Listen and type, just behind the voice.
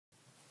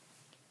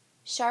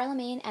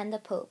Charlemagne and the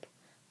Pope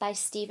by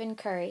Stephen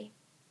Curry.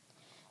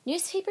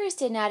 Newspapers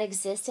did not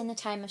exist in the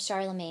time of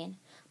Charlemagne,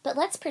 but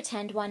let's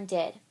pretend one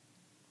did.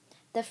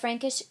 The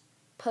Frankish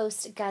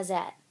Post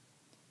Gazette.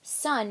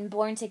 Son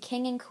born to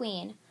king and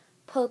queen,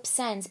 Pope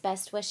sends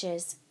best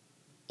wishes.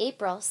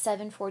 April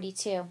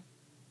 742.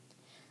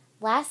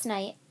 Last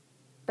night,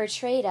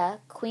 Bertrada,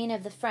 queen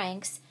of the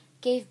Franks,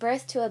 gave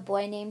birth to a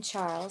boy named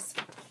Charles.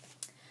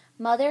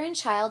 Mother and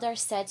child are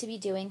said to be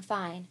doing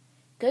fine.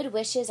 Good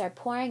wishes are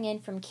pouring in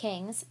from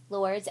kings,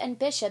 lords, and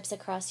bishops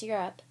across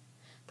Europe.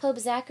 Pope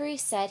Zachary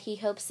said he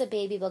hopes the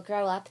baby will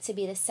grow up to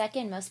be the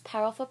second most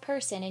powerful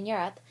person in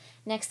Europe,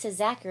 next to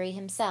Zachary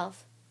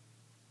himself.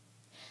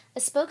 A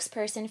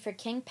spokesperson for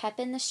King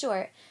Pepin the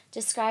Short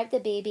described the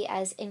baby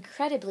as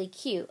incredibly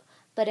cute,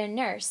 but a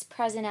nurse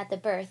present at the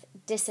birth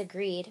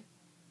disagreed.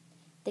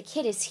 "The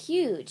kid is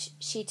huge,"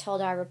 she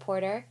told our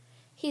reporter.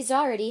 "He's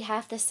already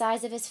half the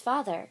size of his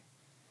father."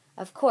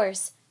 Of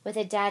course, with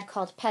a dad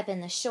called Pepin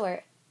the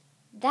Short,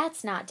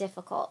 that's not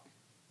difficult.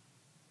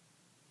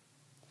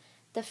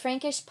 The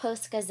Frankish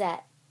Post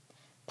Gazette.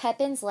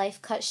 Pepin's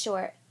life cut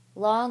short.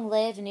 Long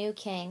live new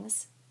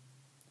kings.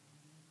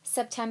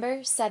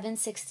 September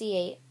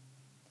 768.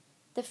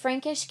 The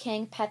Frankish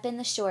king Pepin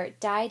the Short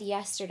died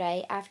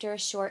yesterday after a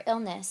short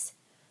illness.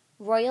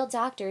 Royal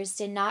doctors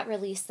did not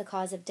release the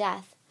cause of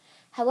death.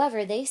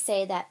 However, they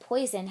say that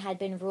poison had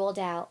been ruled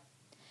out.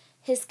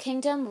 His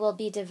kingdom will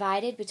be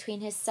divided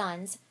between his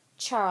sons,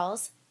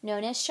 Charles,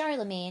 known as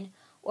Charlemagne,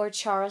 or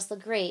Charles the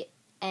Great,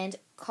 and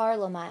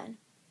Charlemagne.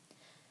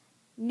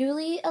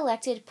 Newly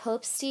elected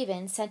Pope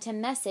Stephen sent a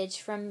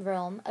message from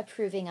Rome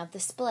approving of the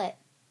split.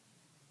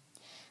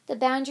 The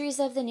boundaries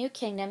of the new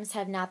kingdoms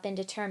have not been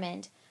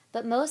determined,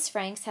 but most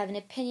Franks have an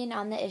opinion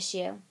on the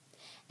issue.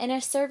 In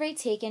a survey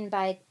taken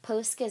by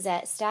Post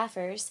Gazette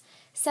staffers,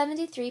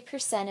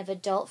 73% of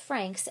adult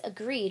Franks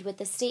agreed with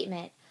the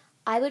statement,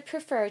 "I would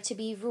prefer to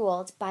be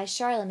ruled by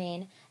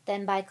Charlemagne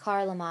than by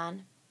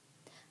Charlemagne."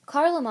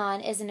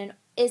 "Charlemagne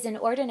is an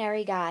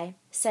ordinary guy,"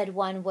 said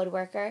one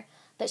woodworker,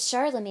 "but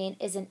Charlemagne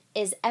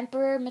is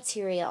emperor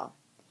material.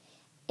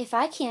 If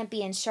I can't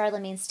be in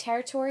Charlemagne's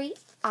territory,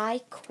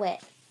 I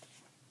quit."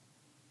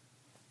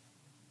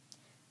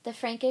 The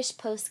Frankish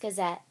Post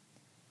Gazette.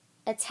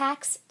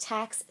 Attacks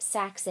tax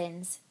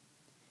Saxons.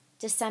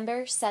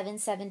 December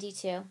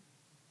 772.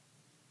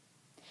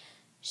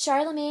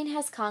 Charlemagne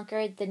has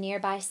conquered the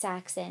nearby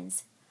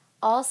Saxons.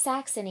 All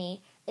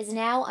Saxony is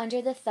now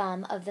under the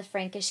thumb of the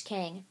Frankish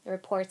king,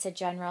 reports a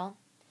general.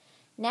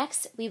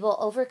 Next, we will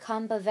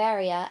overcome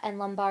Bavaria and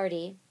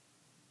Lombardy.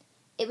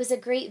 It was a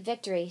great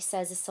victory,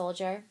 says a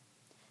soldier.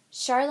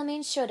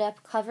 Charlemagne showed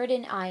up covered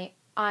in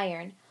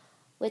iron,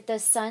 with the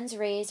sun's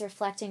rays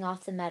reflecting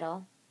off the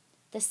metal.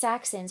 The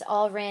Saxons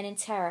all ran in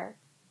terror.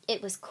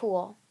 It was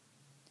cool.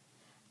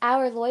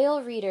 Our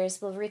loyal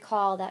readers will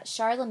recall that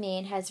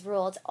Charlemagne has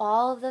ruled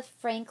all of the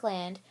Frank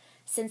land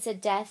since the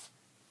death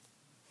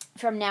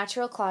from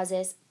natural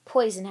causes,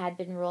 poison had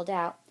been ruled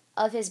out,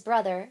 of his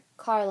brother,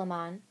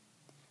 Charlemagne.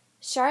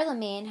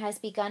 Charlemagne has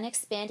begun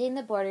expanding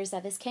the borders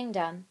of his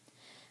kingdom.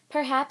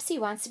 Perhaps he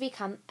wants to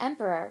become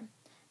emperor,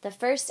 the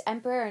first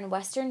emperor in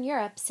Western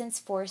Europe since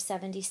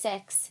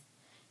 476.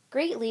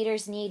 Great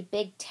leaders need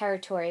big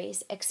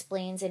territories,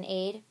 explains an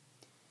aide.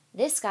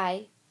 This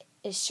guy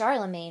is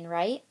Charlemagne,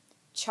 right?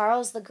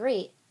 Charles the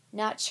Great,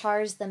 not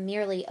Charles the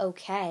merely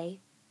okay.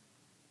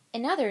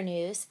 In other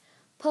news,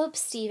 Pope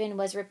Stephen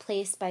was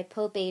replaced by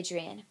Pope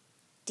Adrian.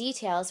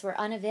 Details were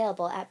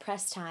unavailable at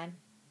press time.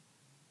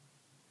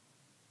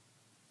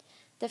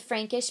 The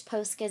Frankish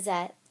Post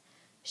Gazette.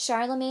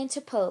 Charlemagne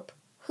to Pope.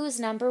 Who's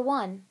number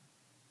one?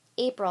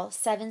 April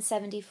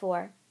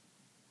 774.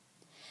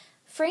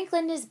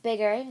 Frankland is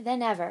bigger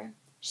than ever.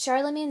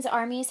 Charlemagne's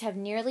armies have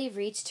nearly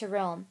reached to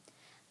Rome.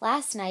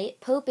 Last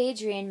night, Pope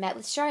Adrian met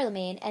with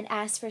Charlemagne and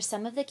asked for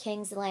some of the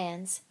king's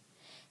lands.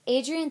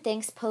 Adrian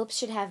thinks popes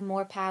should have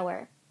more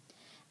power,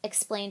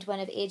 explained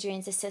one of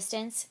Adrian's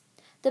assistants.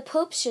 The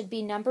pope should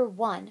be number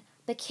one,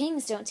 but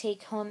kings don't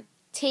take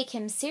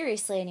him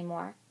seriously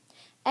anymore.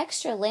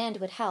 Extra land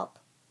would help.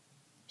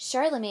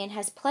 Charlemagne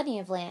has plenty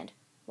of land.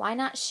 Why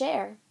not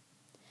share?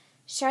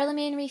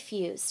 Charlemagne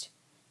refused.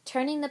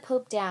 Turning the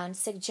pope down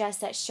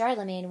suggests that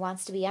Charlemagne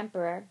wants to be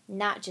emperor,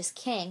 not just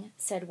king,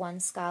 said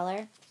one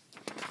scholar.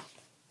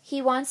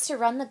 He wants to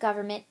run the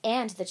government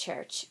and the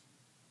church.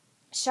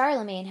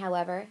 Charlemagne,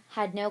 however,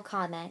 had no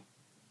comment.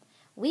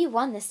 "We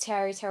won this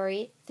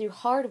territory through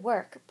hard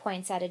work,"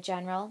 points out a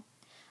general.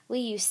 "We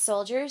used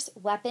soldiers,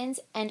 weapons,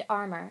 and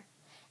armor.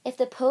 If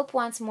the pope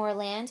wants more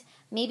land,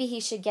 maybe he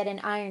should get an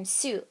iron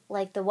suit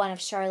like the one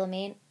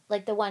Charlemagne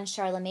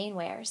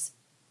wears."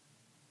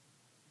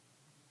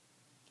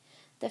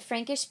 The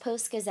Frankish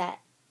Post Gazette.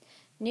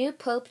 New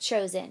pope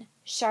chosen.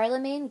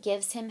 Charlemagne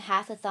gives him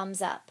half a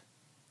thumbs up.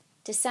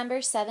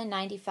 December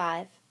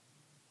 795.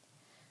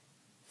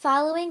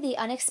 Following the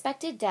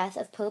unexpected death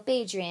of Pope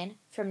Adrian,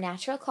 from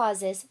natural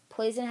causes,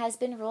 poison has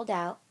been ruled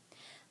out.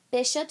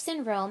 Bishops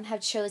in Rome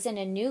have chosen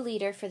a new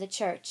leader for the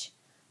church.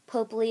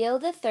 Pope Leo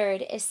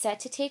III is set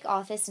to take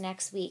office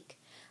next week.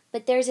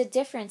 but there's a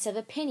difference of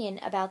opinion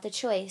about the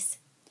choice.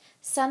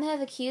 Some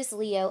have accused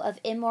Leo of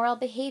immoral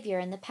behavior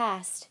in the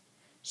past.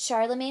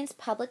 Charlemagne's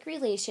public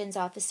relations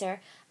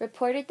officer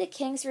reported the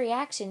king's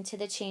reaction to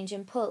the change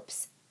in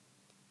popes.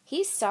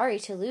 He's sorry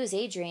to lose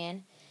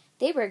Adrian.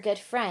 They were good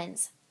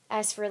friends.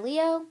 As for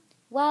Leo,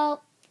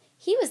 well,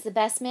 he was the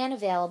best man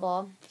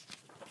available.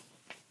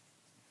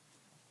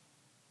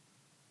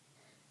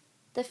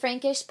 The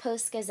Frankish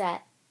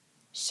Post-Gazette.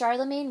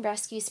 Charlemagne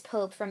rescues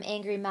Pope from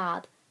angry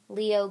mob.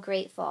 Leo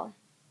grateful.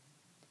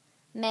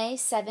 May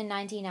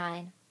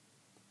 799.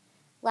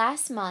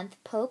 Last month,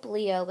 Pope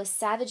Leo was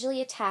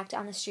savagely attacked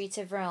on the streets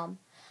of Rome.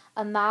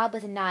 A mob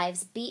with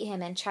knives beat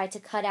him and tried to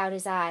cut out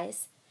his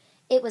eyes.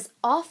 It was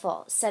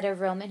awful, said a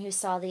Roman who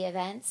saw the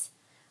events.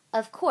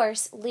 Of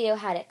course, Leo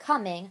had it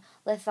coming,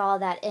 with all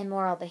that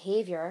immoral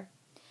behavior.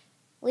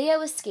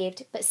 Leo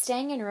escaped, but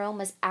staying in Rome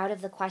was out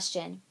of the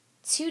question.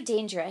 Too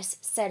dangerous,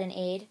 said an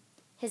aide.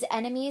 His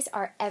enemies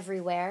are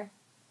everywhere.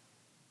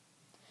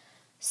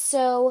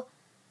 So,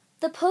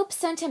 the Pope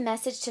sent a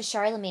message to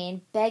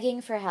Charlemagne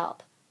begging for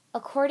help.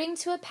 According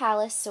to a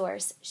palace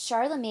source,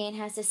 Charlemagne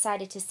has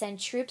decided to send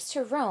troops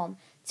to Rome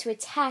to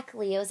attack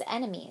Leo's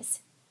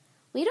enemies.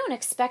 We don't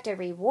expect a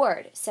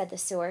reward, said the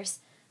source,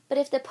 but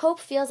if the Pope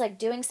feels like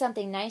doing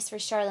something nice for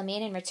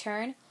Charlemagne in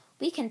return,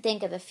 we can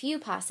think of a few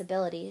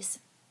possibilities.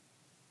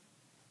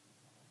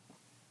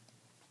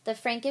 The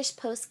Frankish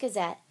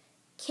Post-Gazette.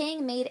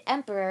 King made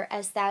emperor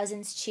as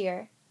thousands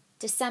cheer.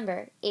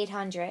 December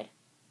 800.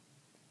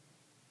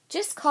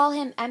 Just call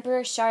him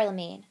Emperor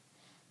Charlemagne.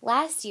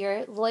 Last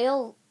year,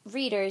 loyal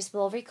readers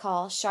will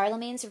recall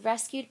Charlemagne's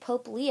rescued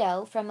Pope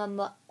Leo from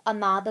a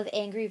mob of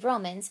angry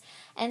Romans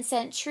and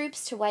sent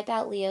troops to wipe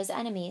out Leo's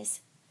enemies.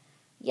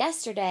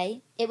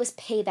 Yesterday, it was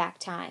payback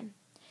time.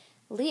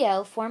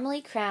 Leo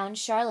formally crowned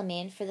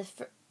Charlemagne for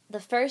the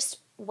first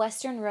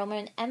Western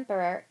Roman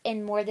emperor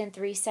in more than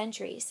 3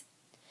 centuries.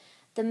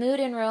 The mood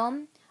in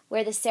Rome,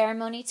 where the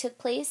ceremony took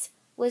place,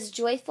 was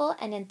joyful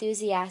and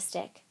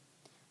enthusiastic.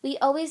 We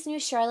always knew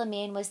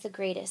Charlemagne was the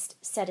greatest,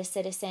 said a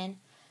citizen.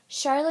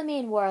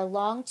 Charlemagne wore a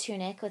long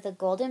tunic with a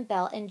golden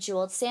belt and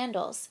jeweled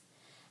sandals.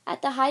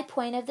 At the high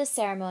point of the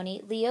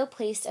ceremony, Leo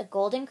placed a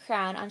golden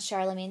crown on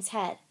Charlemagne's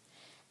head.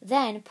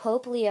 Then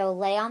Pope Leo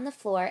lay on the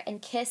floor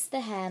and kissed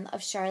the hem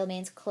of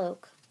Charlemagne's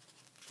cloak.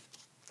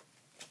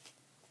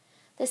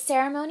 The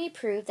ceremony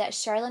proved that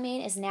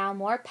Charlemagne is now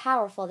more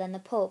powerful than the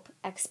Pope,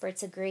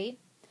 experts agree.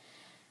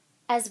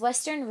 As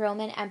Western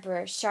Roman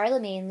Emperor,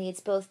 Charlemagne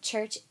leads both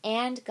church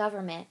and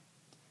government.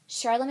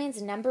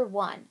 Charlemagne's number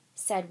 1,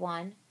 said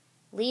one.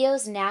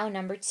 Leo's now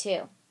number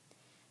 2.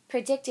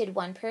 Predicted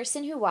one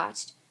person who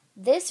watched,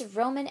 this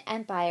Roman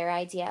Empire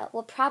idea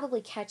will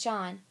probably catch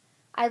on.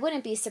 I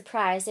wouldn't be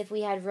surprised if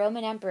we had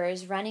Roman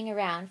emperors running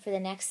around for the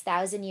next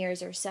 1,000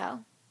 years or so.